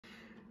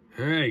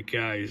All right,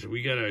 guys,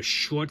 we got a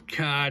short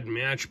card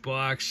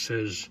Matchbox,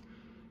 says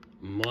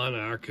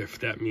Monarch, if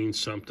that means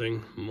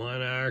something.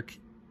 Monarch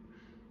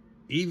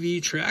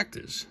EV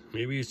tractors.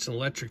 Maybe it's an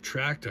electric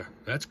tractor.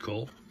 That's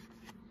cool.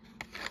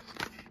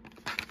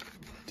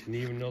 Didn't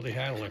even know they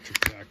had electric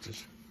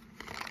tractors.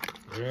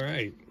 All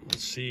right,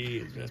 let's see.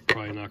 That's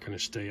probably not going to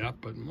stay up,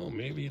 but well,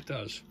 maybe it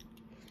does.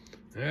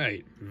 All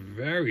right,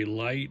 very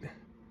light.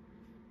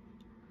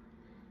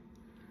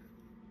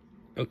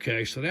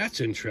 Okay, so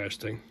that's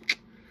interesting.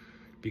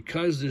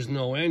 Because there's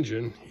no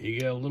engine, you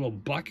get a little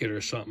bucket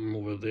or something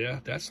over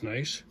there. That's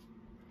nice.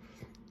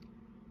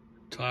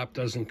 Top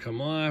doesn't come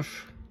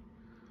off.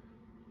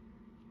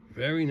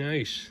 Very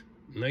nice.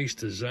 Nice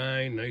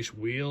design, nice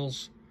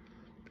wheels.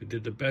 They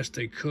did the best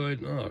they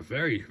could. Oh,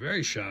 very,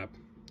 very sharp.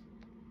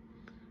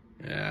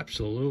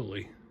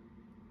 Absolutely.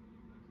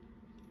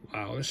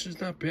 Wow, this is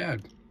not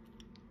bad.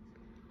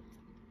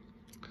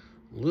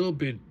 A little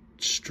bit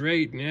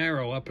straight,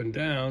 narrow up and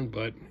down,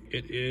 but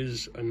it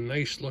is a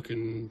nice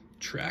looking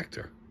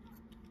tractor.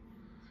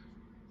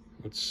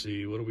 Let's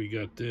see, what do we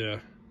got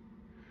there?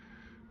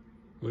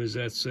 What does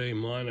that say?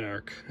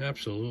 Monarch.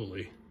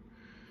 Absolutely.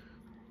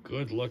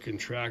 Good looking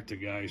tractor,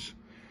 guys.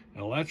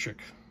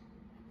 Electric.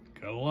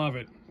 Gotta love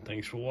it.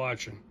 Thanks for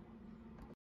watching.